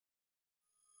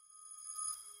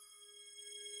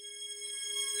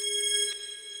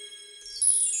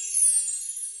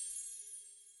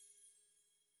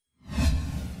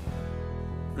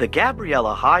The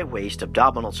Gabriella High Waist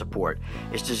Abdominal Support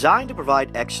is designed to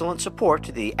provide excellent support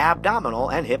to the abdominal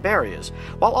and hip areas,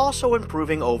 while also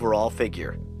improving overall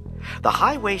figure. The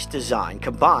high waist design,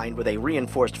 combined with a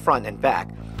reinforced front and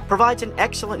back, provides an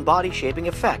excellent body shaping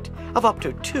effect of up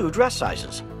to 2 dress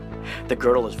sizes. The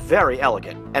girdle is very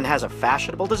elegant and has a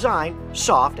fashionable design,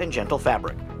 soft and gentle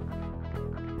fabric.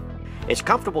 It's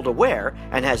comfortable to wear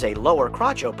and has a lower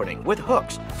crotch opening with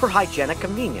hooks for hygienic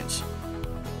convenience.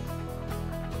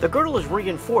 The girdle is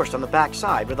reinforced on the back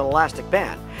side with an elastic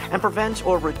band and prevents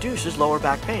or reduces lower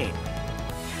back pain.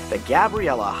 The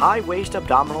Gabriella High Waist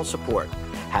Abdominal Support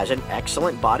has an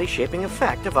excellent body shaping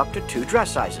effect of up to 2 dress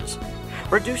sizes,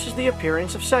 reduces the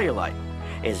appearance of cellulite,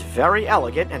 is very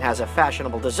elegant and has a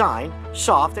fashionable design,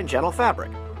 soft and gentle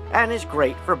fabric, and is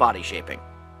great for body shaping.